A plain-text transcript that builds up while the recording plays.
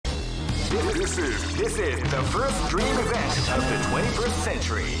This is the first dream event of the 21st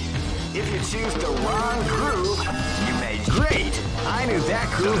century. If you choose the wrong groove, you made great. I knew that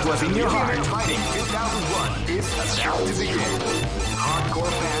groove was in your heart. Fighting 2001 is about to begin.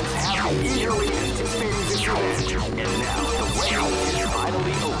 Hardcore fans have been eagerly anticipating this event, and now the wait is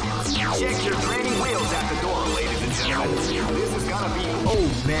finally over. Check your training wheels at the door, ladies and gentlemen. This is gonna be. Oh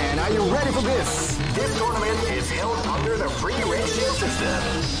man, are you ready for this? This tournament is held under the free ratio system.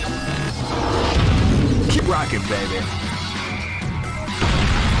 Keep rocking, baby.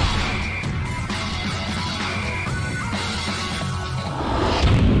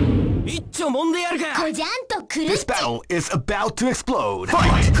 This battle is about to explode.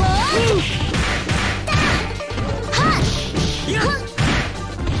 Fight!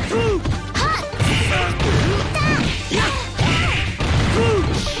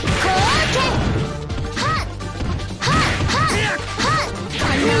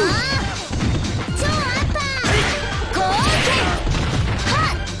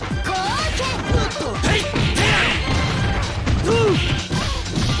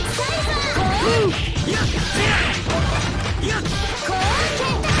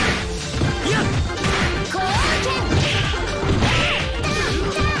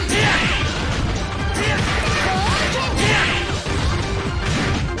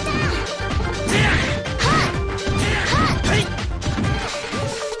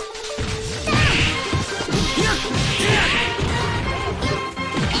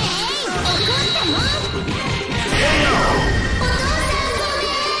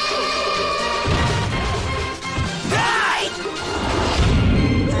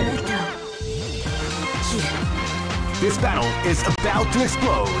 This battle is about to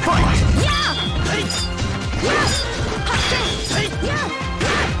explode. Fight!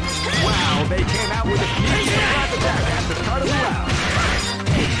 Wow, they came out with a huge surprise attack at the start of the round.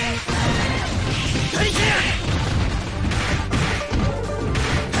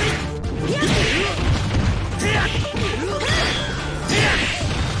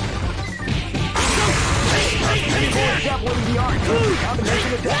 Javelin the art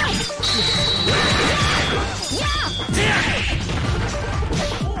combination attack.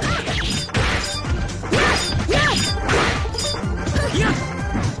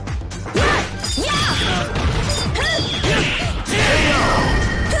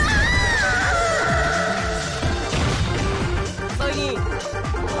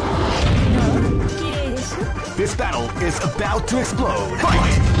 This battle is about to explode.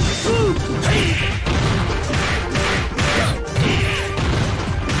 Fight!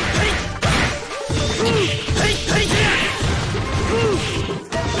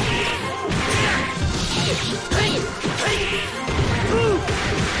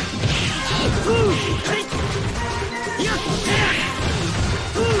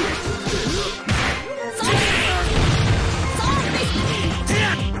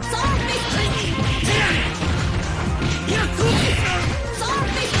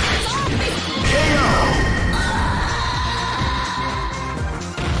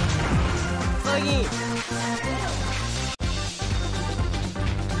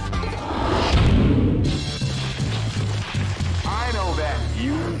 I know that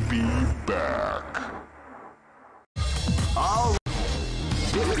you'll be back. All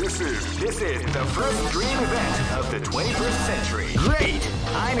this is the first dream event of the 21st century. Great!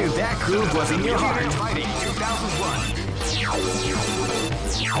 I knew that groove was in your heart. Fighting 2001.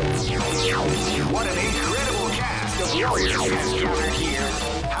 What an incredible cast of warriors has gathered here.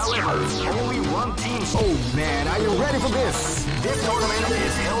 However, only one team. Oh man, are you ready for this? This tournament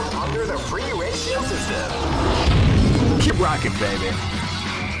is held under the free ratio system. Keep rocking, baby.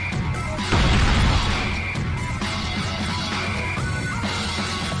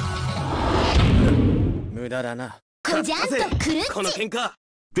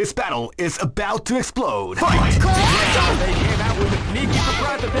 This battle is about to explode. Fight! They came out with a sneaky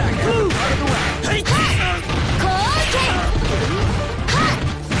surprise attack at the start of the round.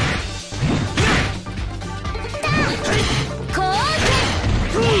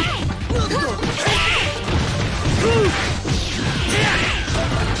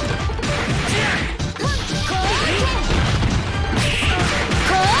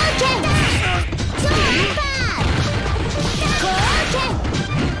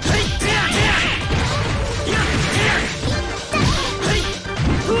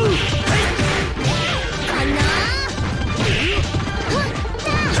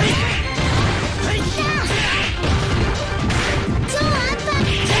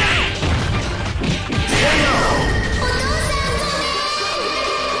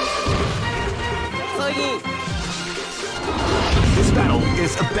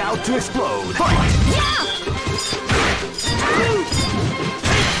 about to explode. Fight!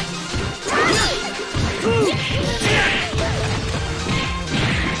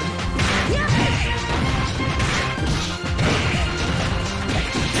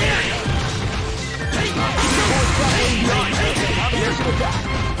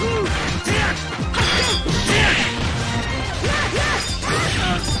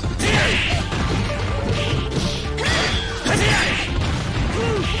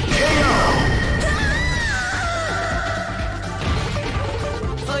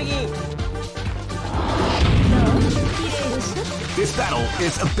 This battle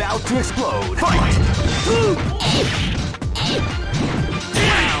is about to explode. Fight!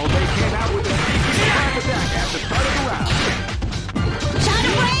 Wow, they came out with a surprise attack at the start of the round.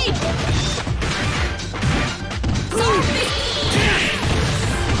 Shadow Blade!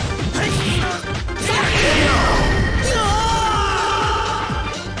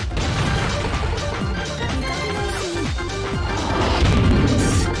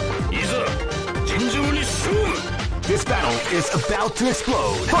 This battle is about to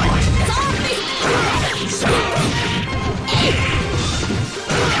explode. Fight!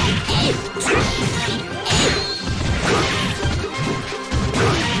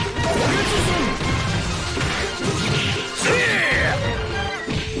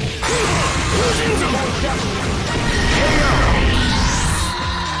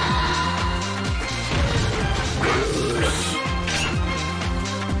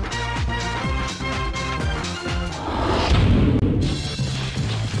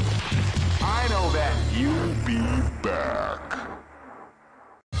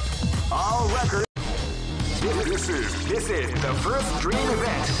 This is the first dream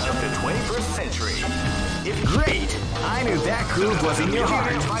event of the 21st century. If great, I knew that groove was in your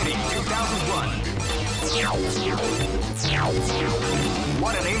heart. Fighting 2001.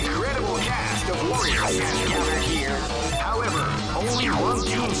 What an incredible cast of warriors has gathered here. However, only one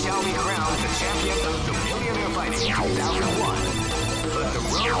team shall be crowned the champion of the Millionaire Fighting 2001. But the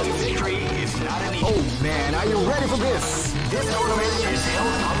road to victory is not an easy. Oh man, are you ready for this? This tournament is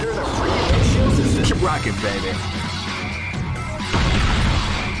held under the free ratio system. Keep rocking, baby.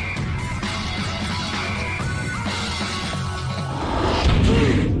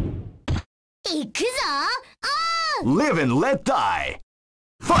 Live and let die.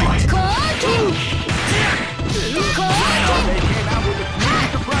 Fight! They came out with a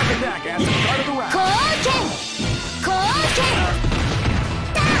surprise attack at the start of the round.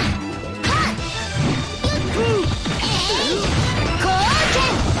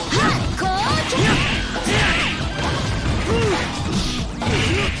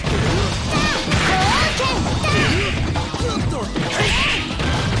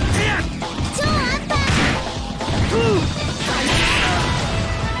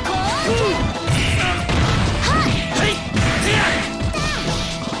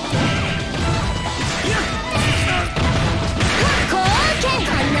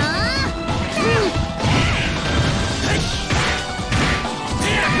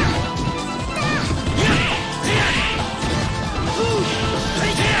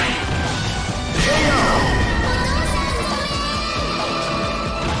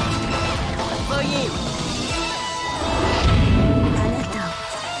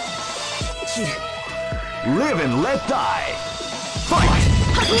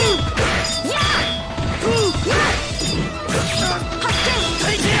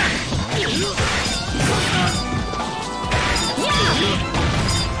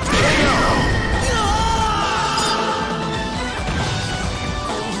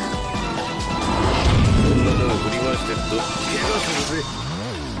 Live and let die. Fight!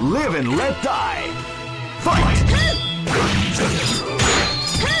 Live and let die. Fight!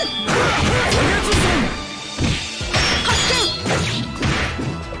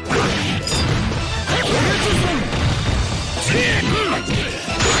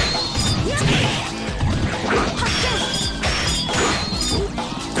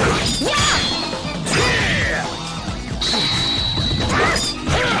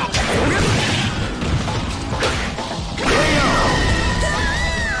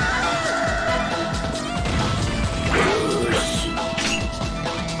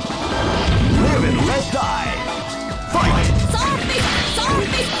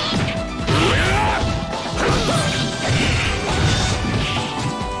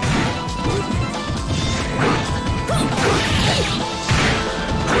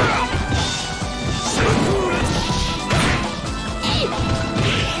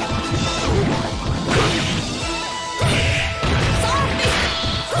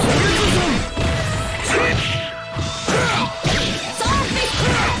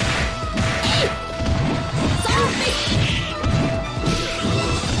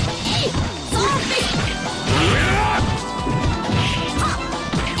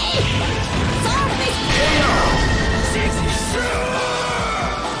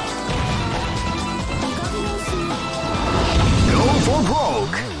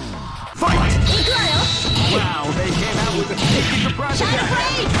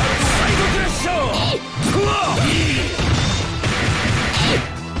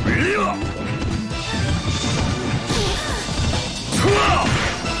 I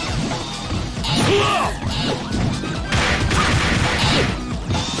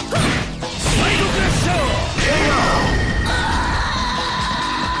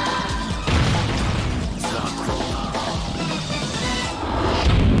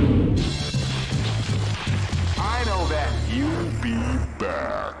know that you'll be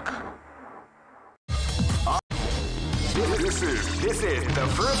back. This is the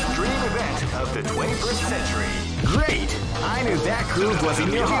first dream event of the 21st century. Great! I knew that groove was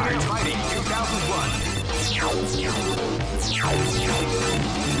in your heart. Fighting 2001.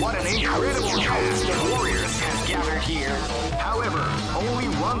 What an incredible cast of warriors has gathered here. However, only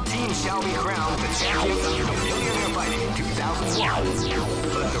one team shall be crowned the champions of the Millionaire Fighting 2001.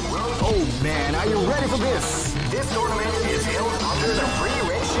 But the road... Oh man, are you ready for this? This tournament is held under the free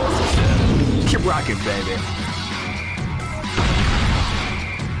ratio system. Keep rocking, baby.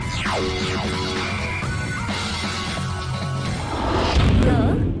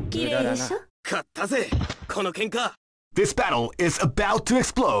 綺麗でしょ。勝ったぜこの喧嘩 This battle is about to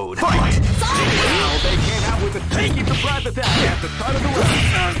explode. Fight! Now they came out with a sneaky surprise attack at the start of the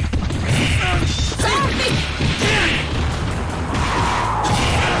round.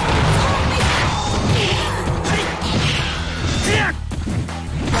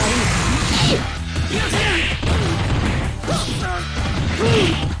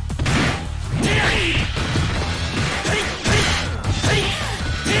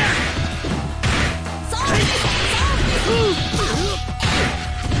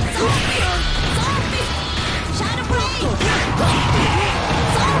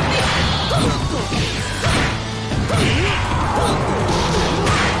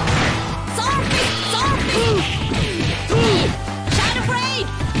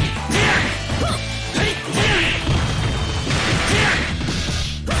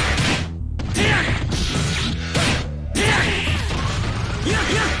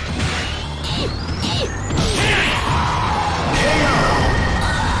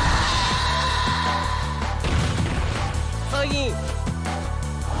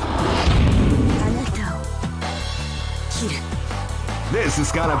 This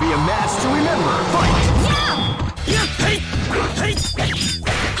is gonna be a match to remember. Fight!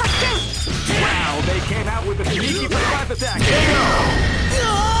 Wow, they came out with a sneaky surprise attack.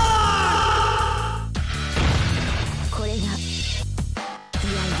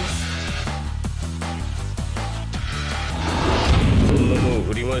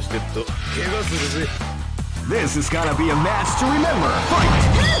 This is gonna be a match to remember. Fight!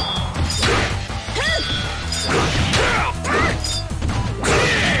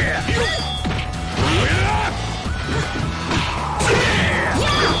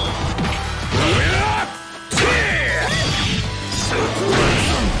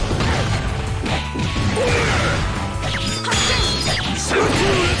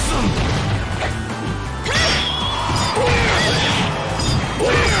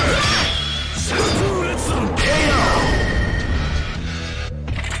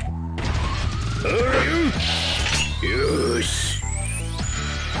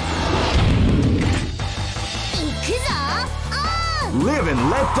 Live and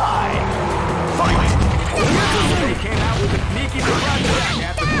let die. Fight! They came out with a sneaky surprise attack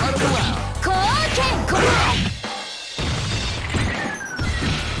at the start of the round.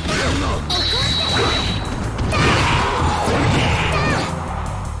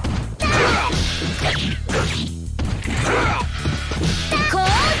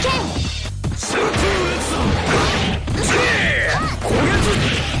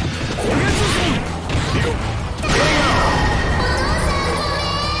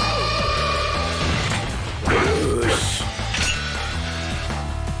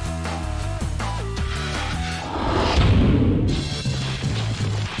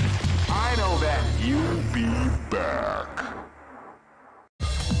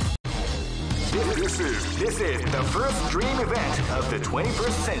 This is the first dream event of the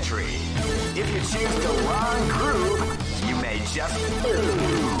 21st century. If you choose the wrong groove, you may just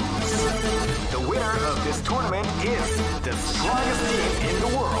lose. The winner of this tournament is the strongest team in the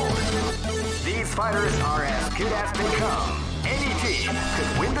world. These fighters are as good as they come. Any team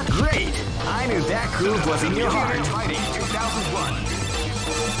could win the... Great! I knew that groove was in your heart. Fighting 2001.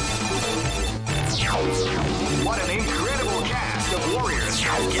 What an incredible cast of warriors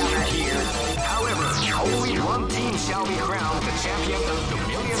has gathered here. However, only one team shall be crowned the champion of the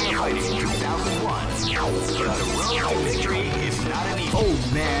Millionaire Fighting 2001. But the road to victory is not an easy... Oh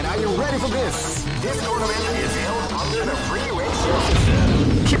man, are you ready for this? This tournament is held under the free ratio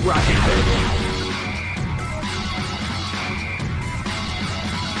system. Keep rocking, baby.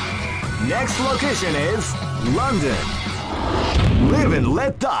 Next location is London. Live and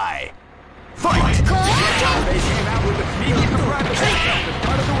let die. Fight! They came out with a sneaky surprise attack at the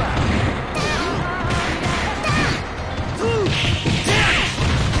start of the round.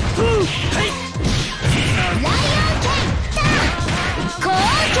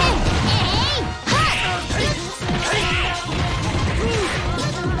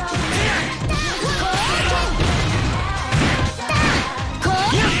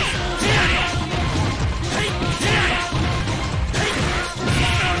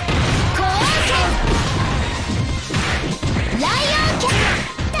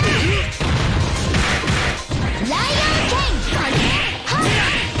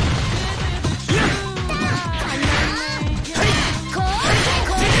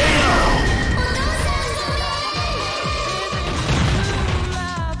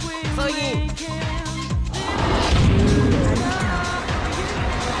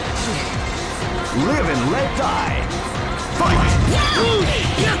 Live and let die. Fight!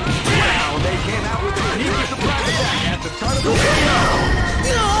 Wow, they came out with a sneaky surprise attack at the start of the round.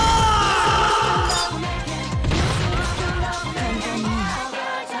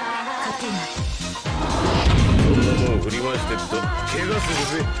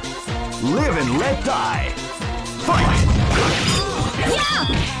 Live and let die. Fight!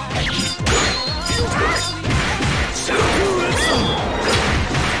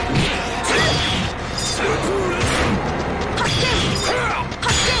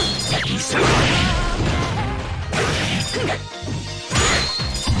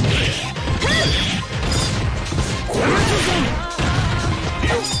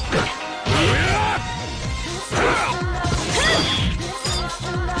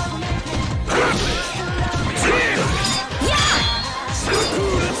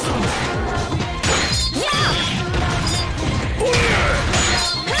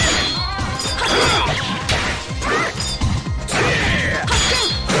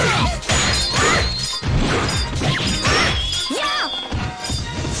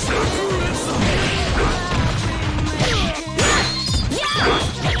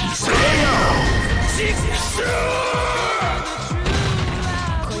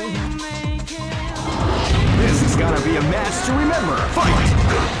 This is gonna be a match to remember. Fight!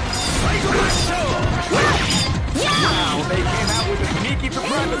 Wow, they came out with a sneaky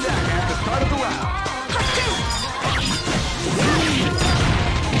surprise attack at the start of the round.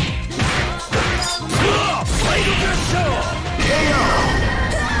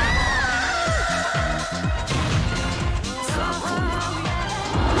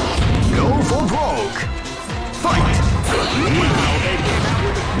 Go for broke. Fight! Wow, they came out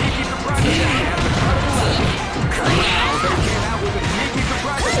with a sneaky surprise attack at the start of the round. Wow, they came out with a sneaky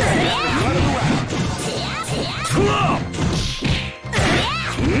surprise attack at the start of the round.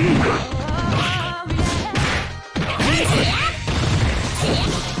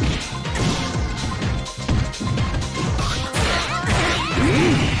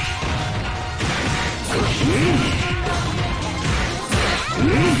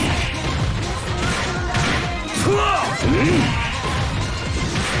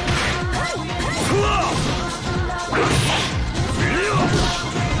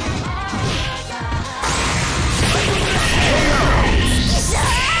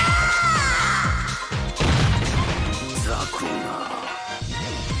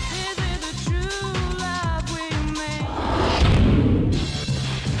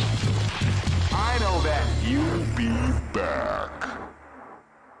 I know that you'll be back.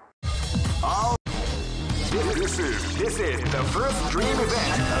 This is the first dream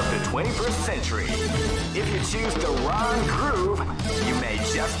event of the 21st century. If you choose the wrong groove, you may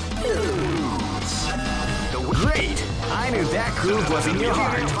just lose. Great! I knew that groove was in your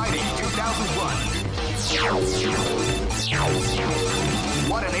heart. Fighting 2001.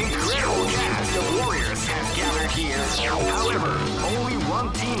 What an incredible cast of warriors has gathered here. However, only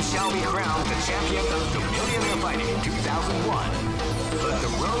one team shall be crowned the champion of the Millionaire Fighting 2001. But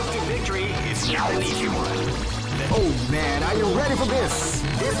the road to victory is not an easy one. Oh man, are you ready for this?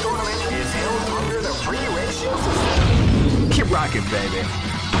 This tournament is held under the free ratio system. Keep rocking, baby.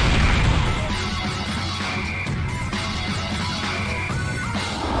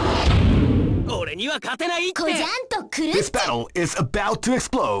 This battle is about to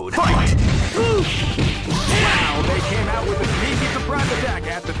explode. Fight! Wow, they came out with a sneaky surprise attack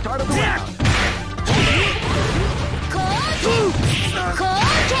at the start of the round.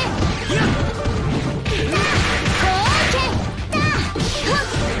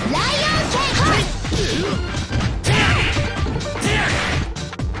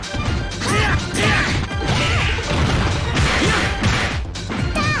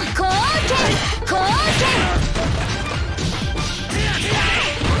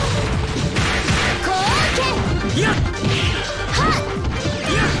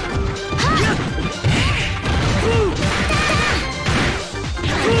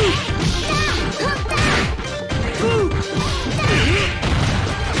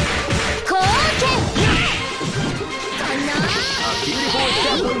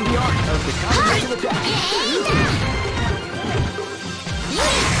 step.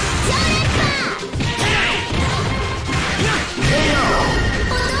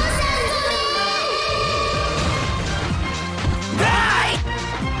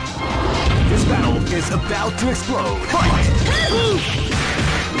 This battle is about to explode. Fight!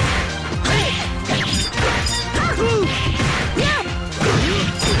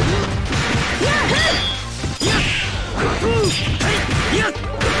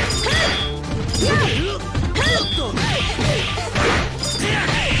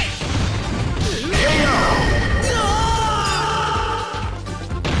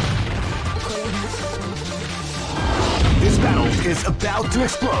 This battle is about to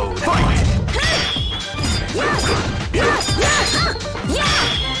explode. Fight!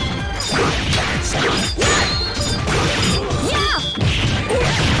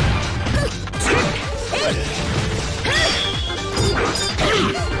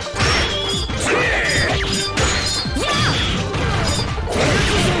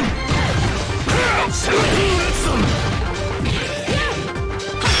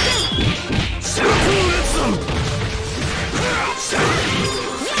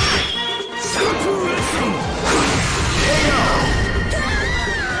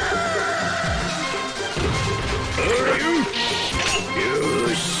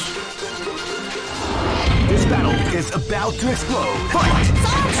 This battle is about to explode. Fight!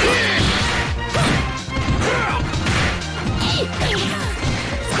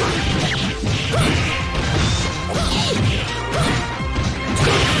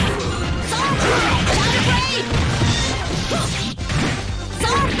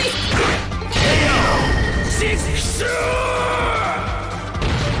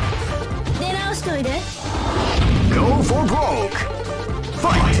 Go for broke!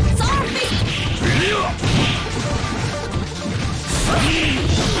 Fight!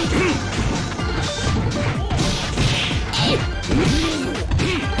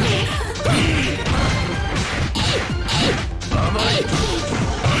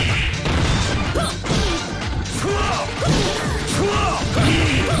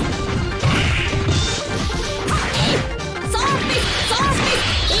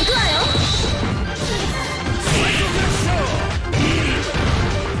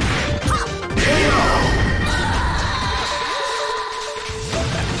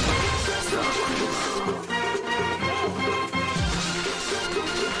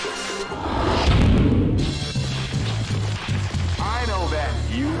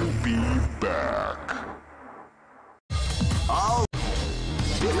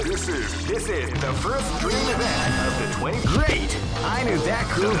 This is the first dream event of the 20. Great! I knew that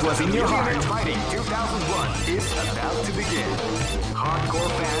groove was in your heart. Fighting 2001 is about to begin. Hardcore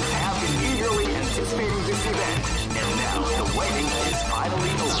fans have been eagerly anticipating this event, and now the waiting is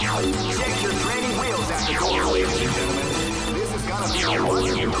finally over. Check your training wheels at the door, ladies and gentlemen. This is gonna be a one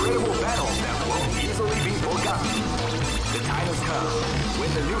incredible battle that won't easily be forgotten. The time has come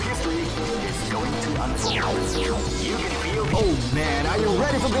when the new history is going to unfold. You can feel. Oh man, are you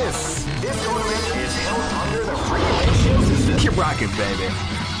ready for this? This tournament is held under the free ratio system. Keep rocking, baby.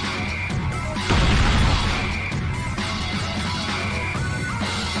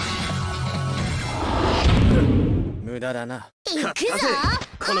 無駄だな。行くぞ。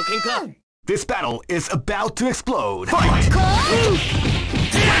この喧嘩。 This battle is about to explode. Fight!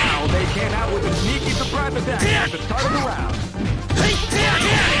 Wow, they came out with a sneaky surprise attack at the start of the round.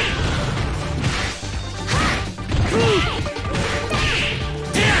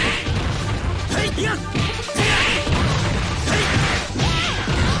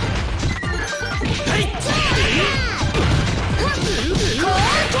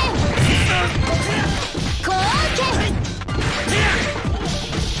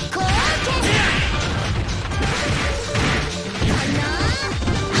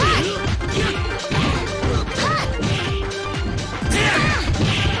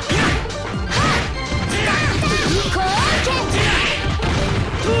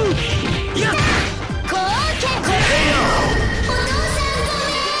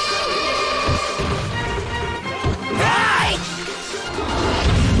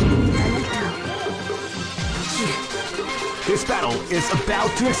 This battle is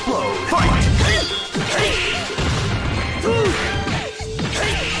about to explode. Fight!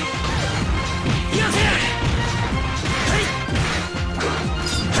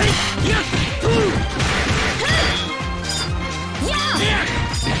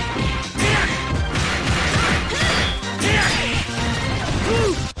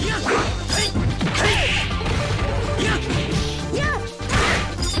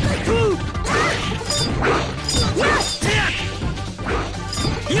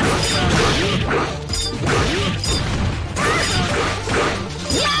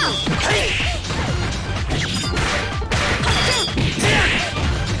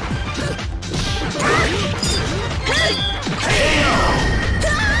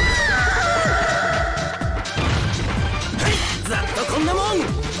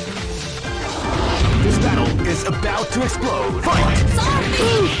 about to explode. Fight!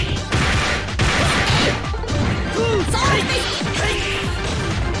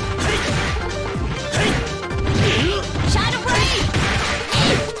 Shadow Blade!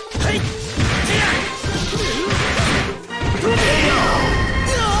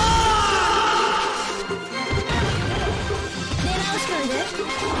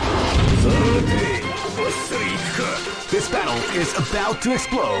 This battle is about to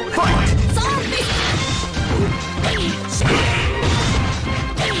explode. Fight!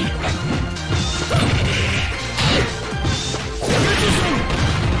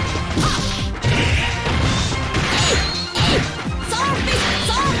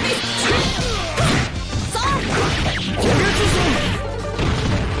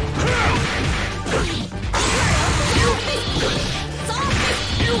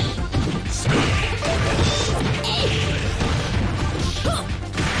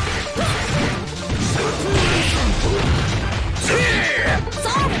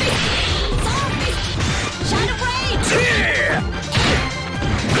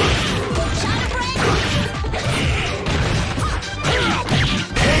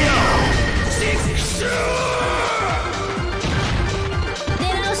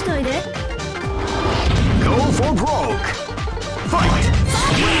 For broke! Fight!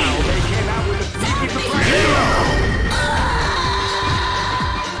 Wow, they came out with a sneaky surprise!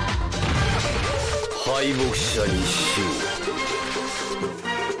 敗北者に死を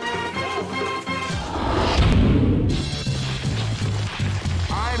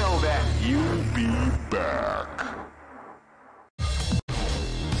I know that you'll be back.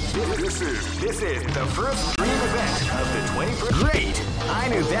 This is the first dream event of the 21st. Great! I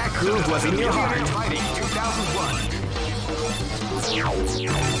knew that groove was in your heart. Fighting 2001.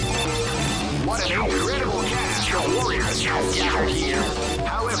 What an incredible cast of warriors has gathered here.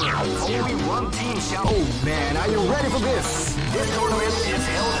 However, only one team shall. Oh man, are you ready for this? This tournament is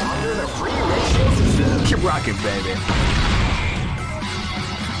held under the free ratio system. Keep rocking, baby.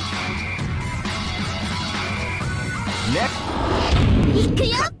 Next. いく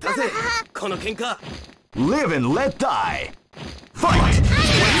よ。だぜこの喧嘩 Live and let die. Fight! Wow,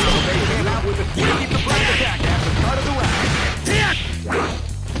 they came out with a sneaky surprise attack at the start of the round.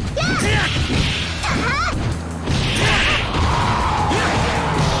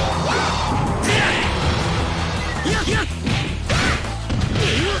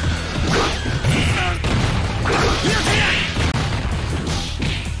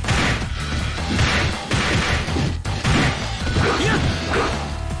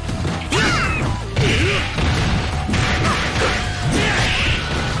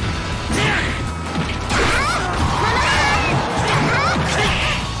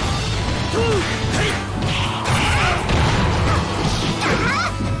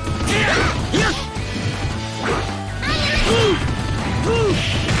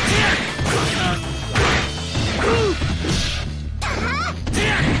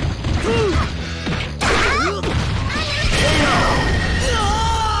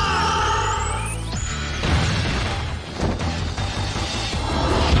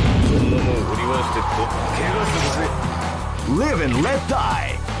 Live and let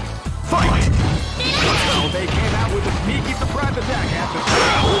die. Fight! Wow, they came out with a sneaky surprise attack at the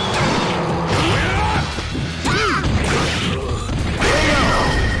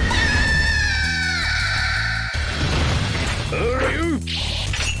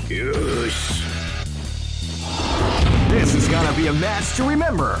This is gonna be a match to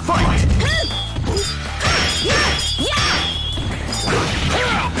remember. Fight!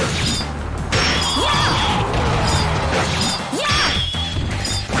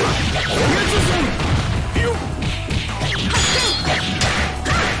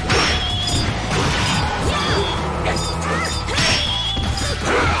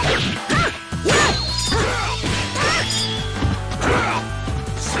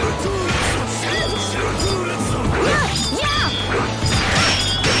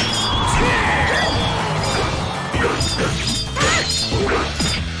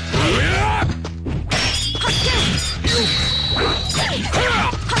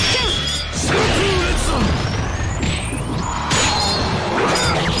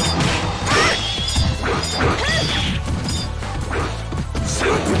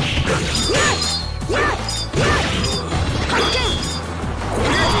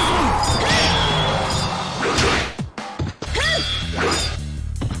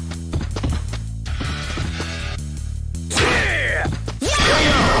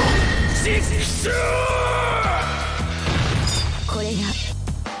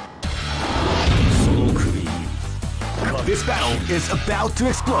 This battle is about to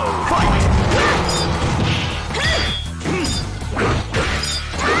explode. Fight!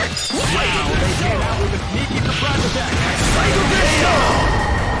 came out with a sneaky surprise attack. Psycho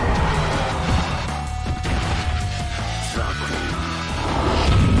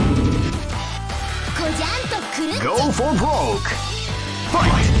Go for broke.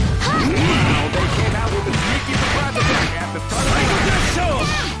 Fight! Wow, they came out with a sneaky surprise attack at the start of the round.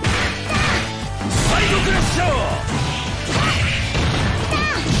 Psycho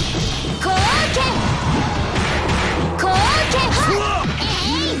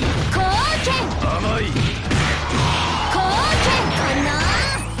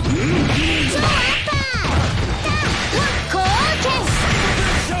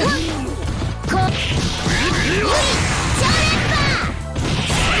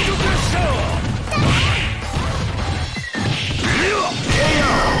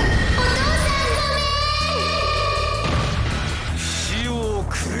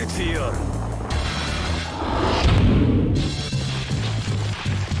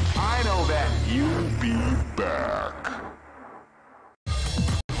I know that you'll be back.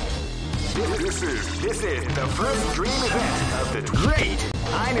 This is the first dream event of the great.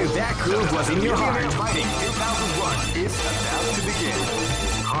 I knew that groove was in your heart. Fighting 2001 is about to begin.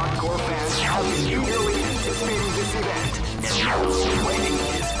 Hardcore fans have been eagerly anticipating this event, and now the waiting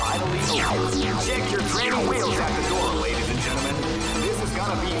is finally over. Check your training wheels at the door, ladies and gentlemen. This is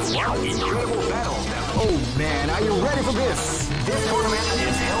gonna be one incredible battle. Oh man, are you ready for this? This tournament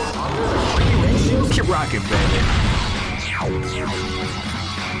is held under the free ratio. Keep rocking, baby.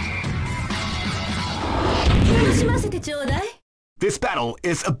 This battle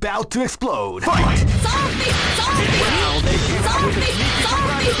is about to explode. Fight! Wow, they came out with a sneaky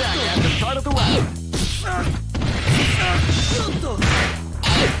surprise attack at the start of the round.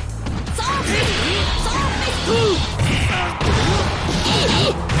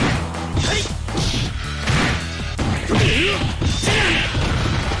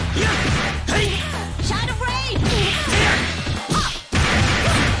 Shadow Blade!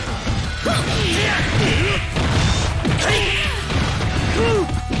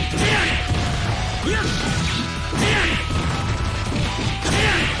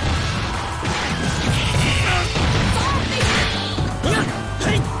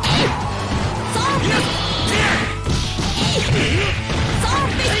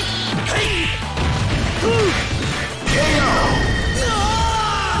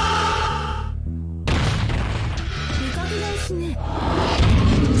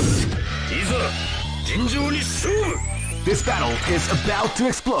 This battle is about to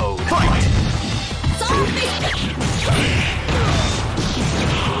explode. Fight!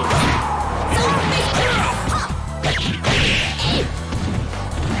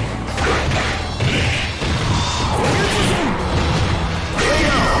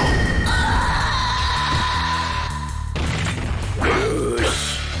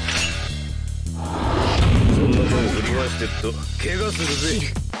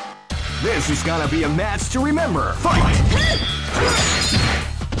 This is gonna be a match to remember. Fight!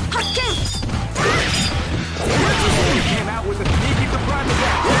 He came out with a sneaky surprise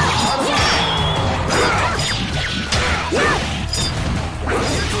attack.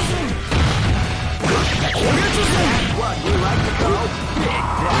 What we like to call Big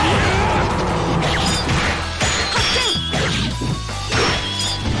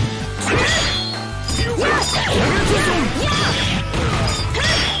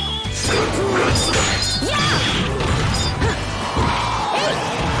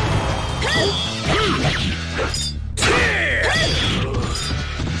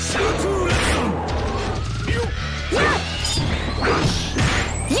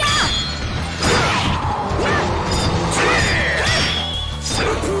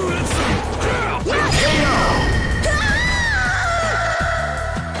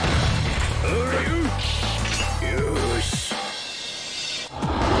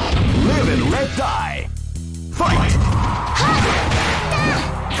Live and let die. Fight!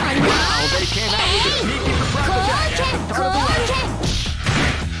 Wow, they came out with a sneaky surprise attack at the start of the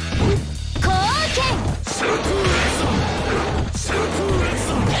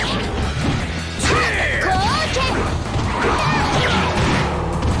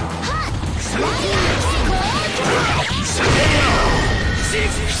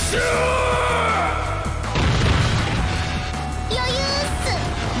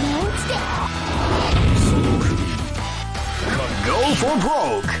Go for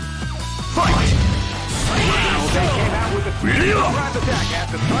broke! Fight! Wow, they came out with a sneaky surprise attack at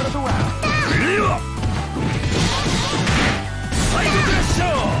the start of the round.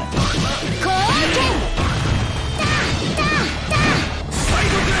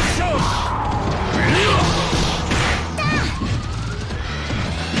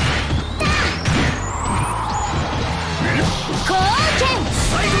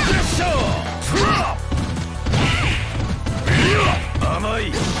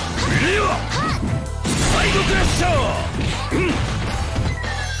 イドクラッシャー。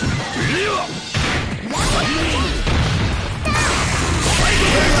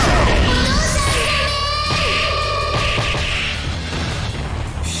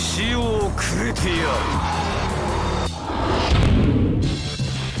死をくれてやる。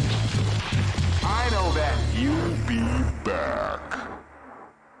I know that you'll be back.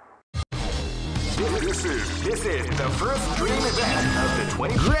 This is the first dream event of the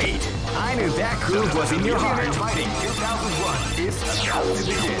 20. Great! I knew that groove was in your heart. Fighting 2001 is about to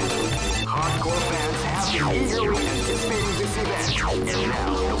begin. Hardcore fans have been eagerly anticipating this event, and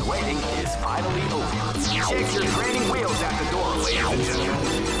now the waiting is finally over. Check your training wheels at the door, ladies and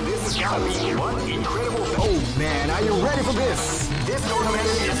gentlemen. This is gonna be one incredible. Oh man, are you ready for this? This tournament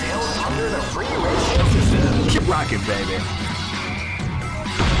is held under the free ratio system. Keep rocking, baby.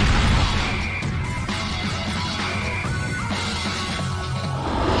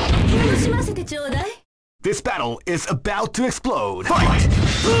 This battle is about to explode. Fight!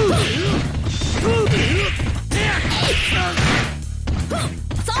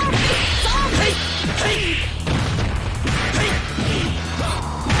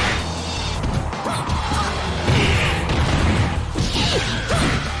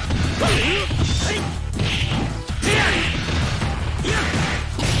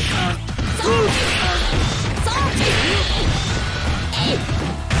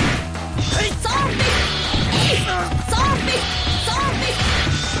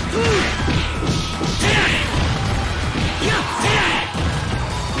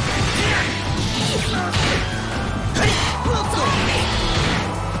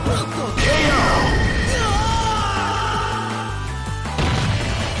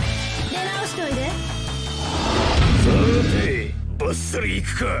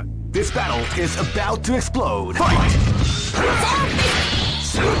 This battle is about to explode. Fight!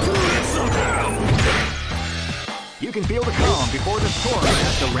 You can feel the calm before the storm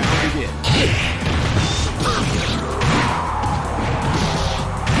as the round begins.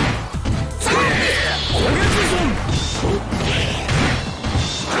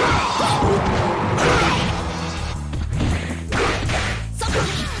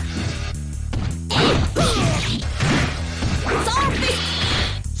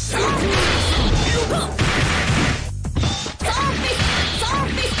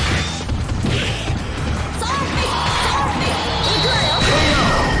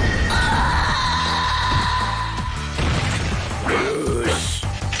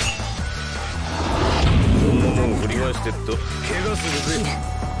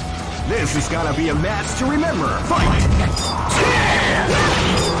 This is gonna be a match to remember. Fight!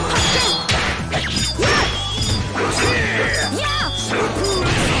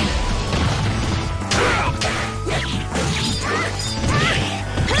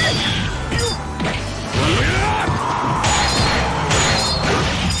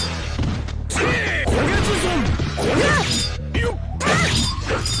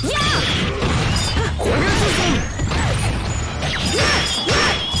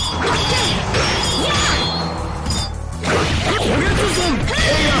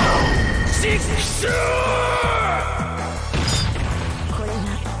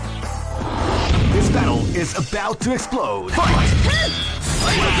 This battle is about to explode. Fight!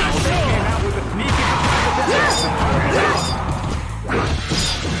 Wow, they came out with a sneaky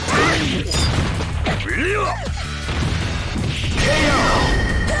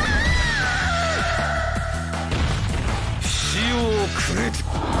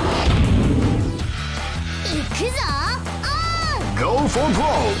Go for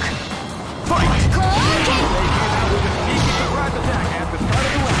broke! Fight! They came out with a sneaky surprise attack at the start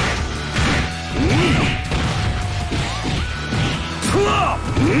of the round.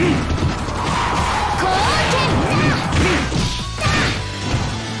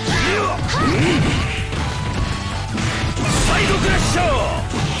 Side crusher!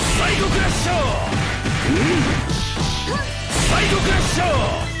 Side crusher! Side crusher! Side crusher!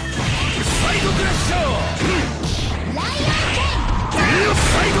 Side crusher!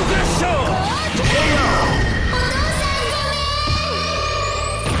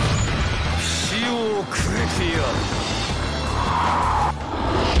 死をくれてやる。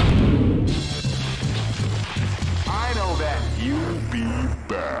I know that you'll be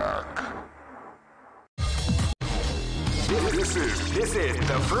back. This is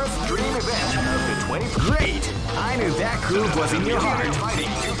the first dream event of the 20th. Great! I knew that groove was in your heart.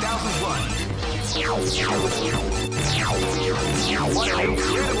 Fighting 2001. What an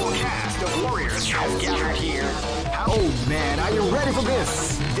incredible cast of warriors has gathered here. Oh man, are you ready for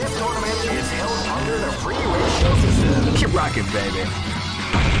this? This tournament is held under the free ratio system. Keep rocking, baby.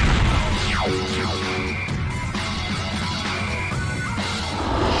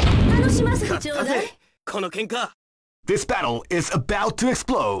 しませてちょうだい。この喧嘩。 This battle is about to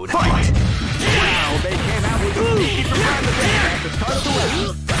explode. Fight! Wow, they came out with a sneaky surprise attack at the start of the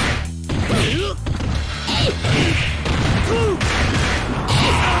round.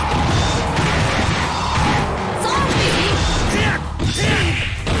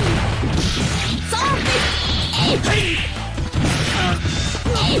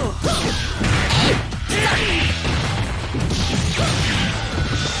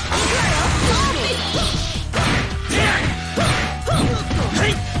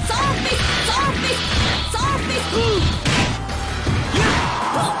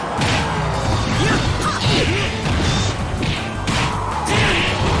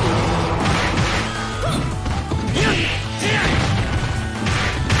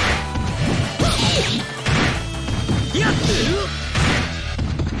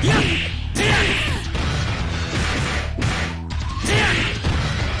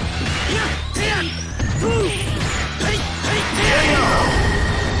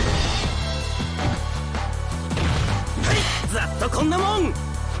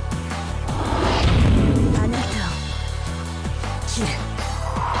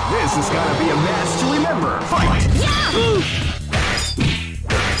 This is gonna be a match to remember. Fight!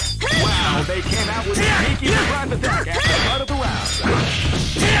 Wow, they came out with a sneaky surprise attack at the start of the round.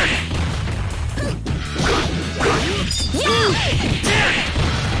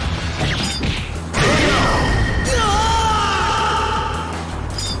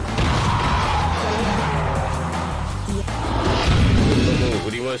 もう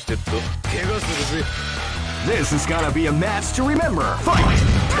振り回してっと怪我するぜ。 This is gonna be a match to remember. Fight!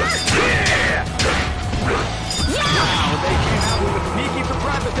 Wow, they came out with a sneaky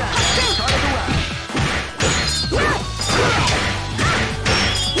surprise attack at the start of the round.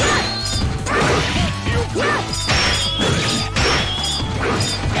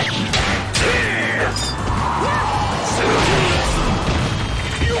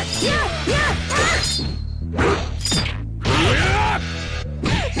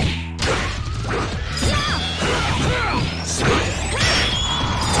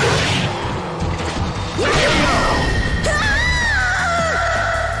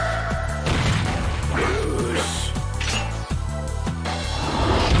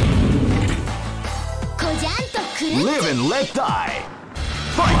 Live and let die.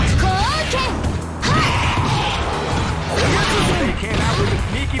 Fight! They came out with a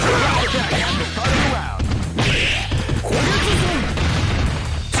sneaky surprise attack at the start of the round.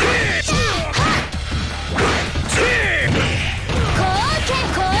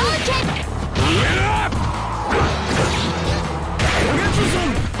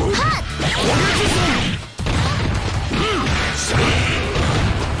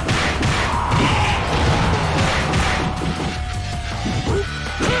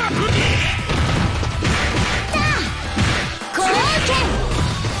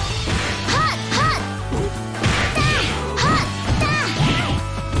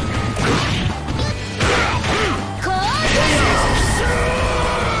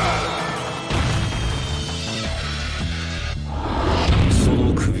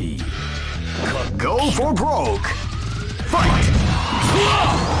 Go for broke. Fight!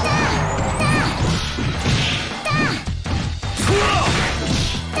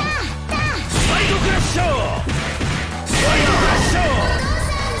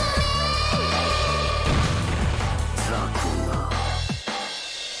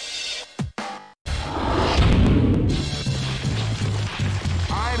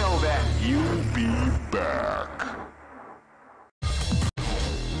 I know that you'll be back.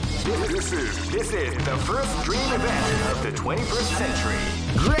 This is the first dream event of the 21st century.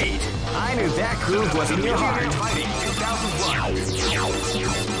 Great! I knew that groove was in your heart. Fighting 2001.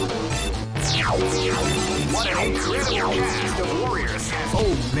 What an incredible cast of warriors.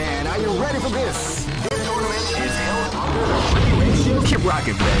 Oh man, are you ready for this? This tournament is held under the free ratio. Keep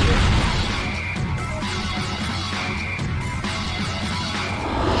rocking, baby.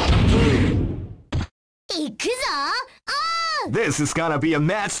 This is gonna be a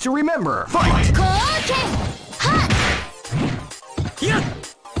match to remember. Fight!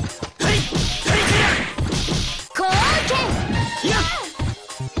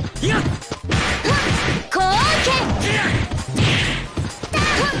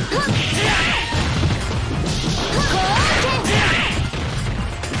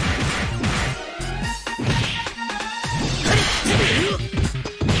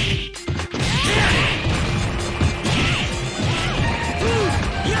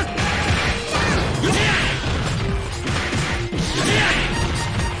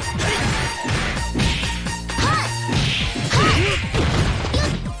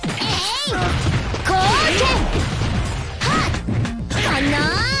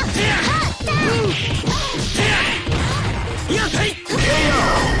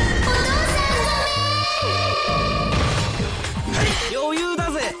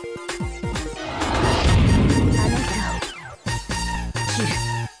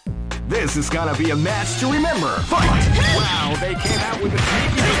 This is gonna be a match to remember. Fight! Wow, they came out with a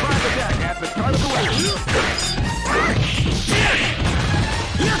sneaky surprise attack at the start of the round.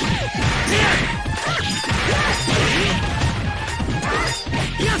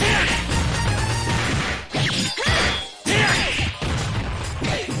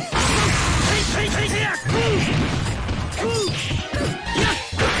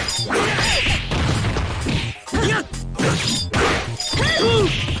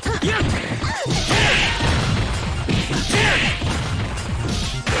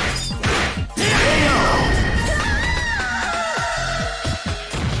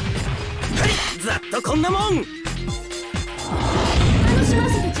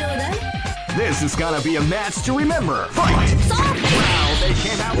 This is gonna be a match to remember. Fight! Wow, they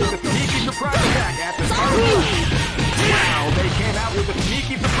came out with a sneaky surprise attack at the start of the round. Wow, they came out with a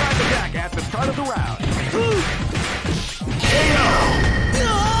sneaky surprise attack at the start of the round.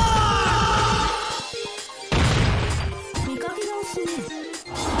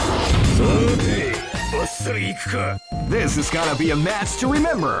 This is gonna be a match to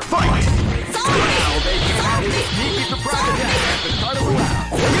remember. Fight! Wow, they came out with a sneaky surprise attack at the start of the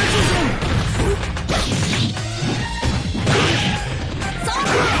round.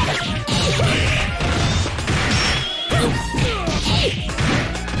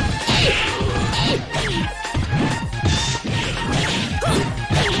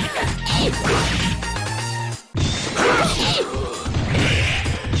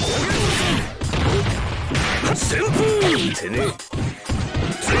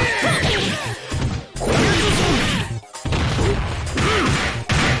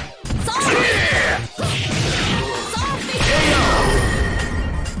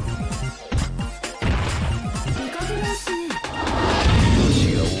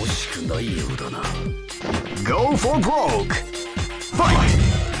 Go for broke. Fight!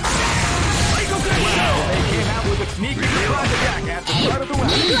 Wow, they came out with a sneaky surprise attack at the start of the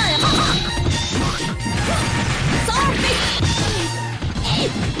round.